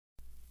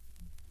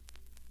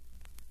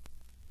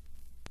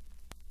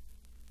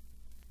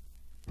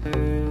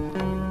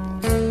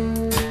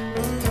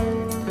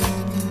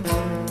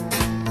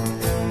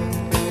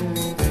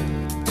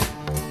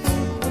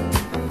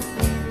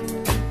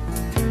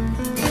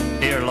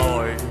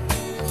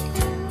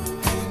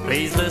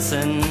Please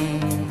listen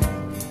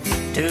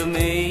to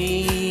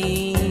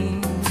me.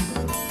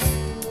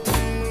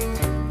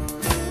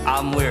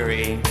 I'm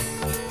weary,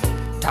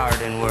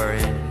 tired and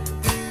worried,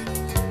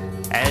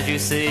 as you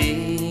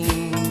see.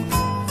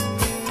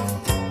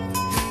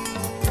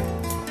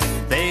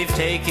 They've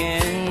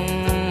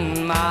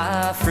taken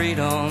my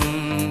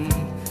freedom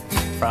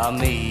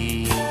from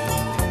me.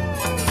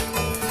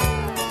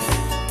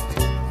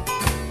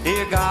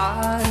 Dear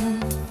God,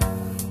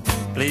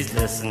 please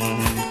listen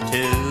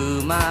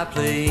to my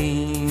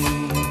plea.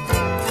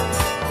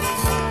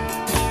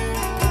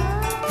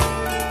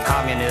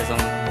 Communism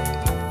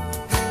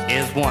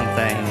is one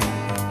thing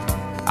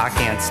I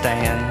can't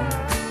stand,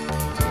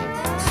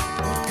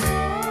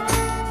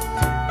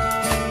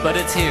 but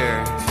it's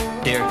here,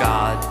 dear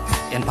God,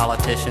 in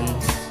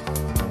politicians'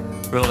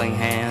 ruling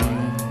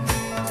hand.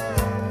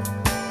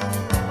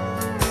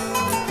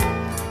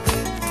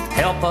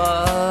 Help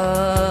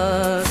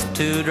us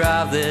to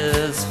drive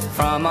this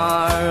from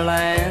our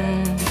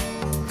land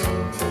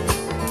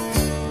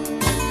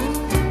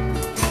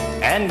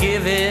and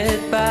give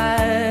it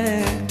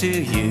back to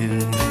you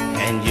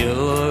and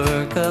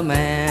your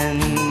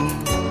command.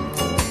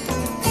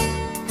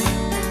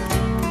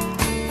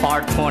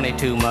 For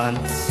 22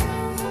 months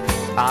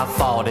I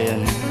fought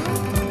in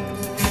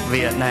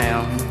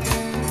Vietnam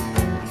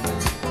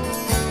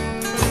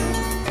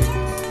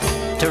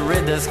to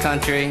rid this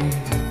country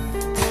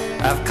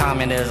of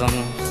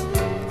communism's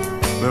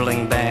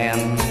ruling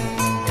band.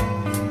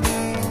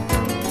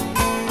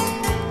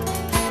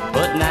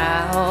 But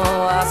now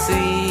I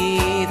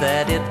see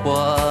that it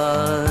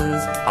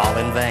was all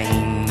in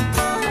vain.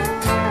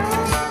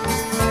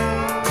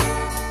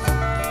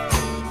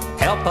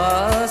 Help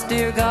us,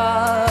 dear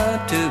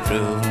God, to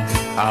rule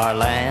our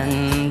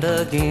land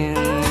again.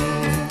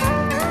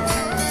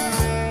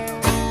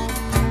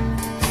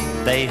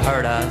 They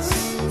hurt us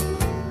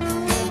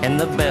in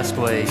the best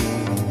way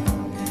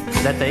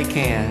that they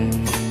can.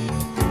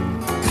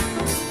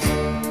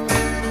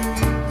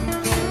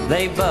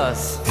 They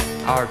bus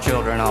our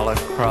children all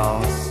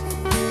across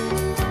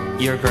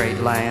your great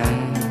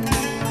land.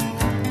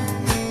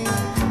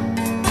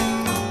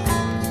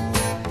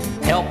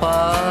 Help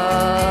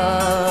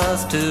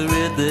us to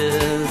rid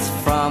this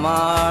from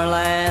our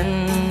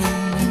land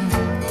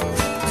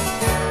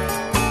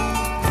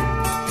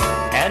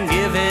and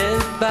give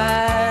it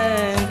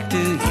back to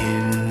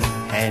you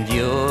and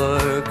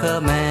your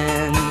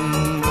command.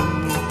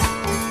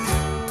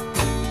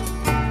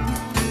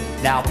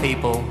 Now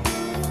people,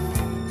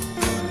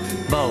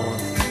 both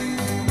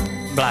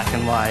black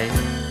and white,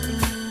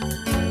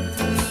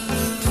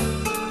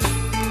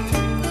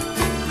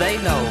 they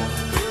know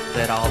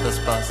that all this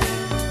busing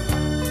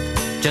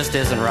just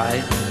isn't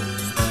right.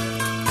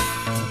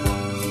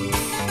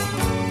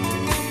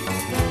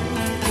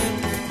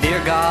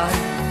 Dear God,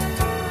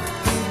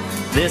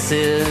 this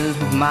is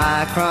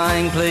my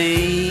crying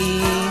plea.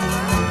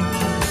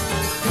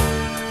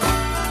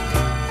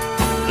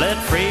 Let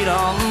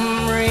freedom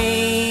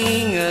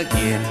ring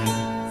again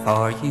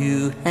for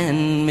you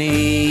and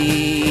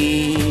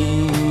me.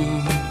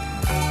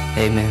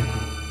 Amen.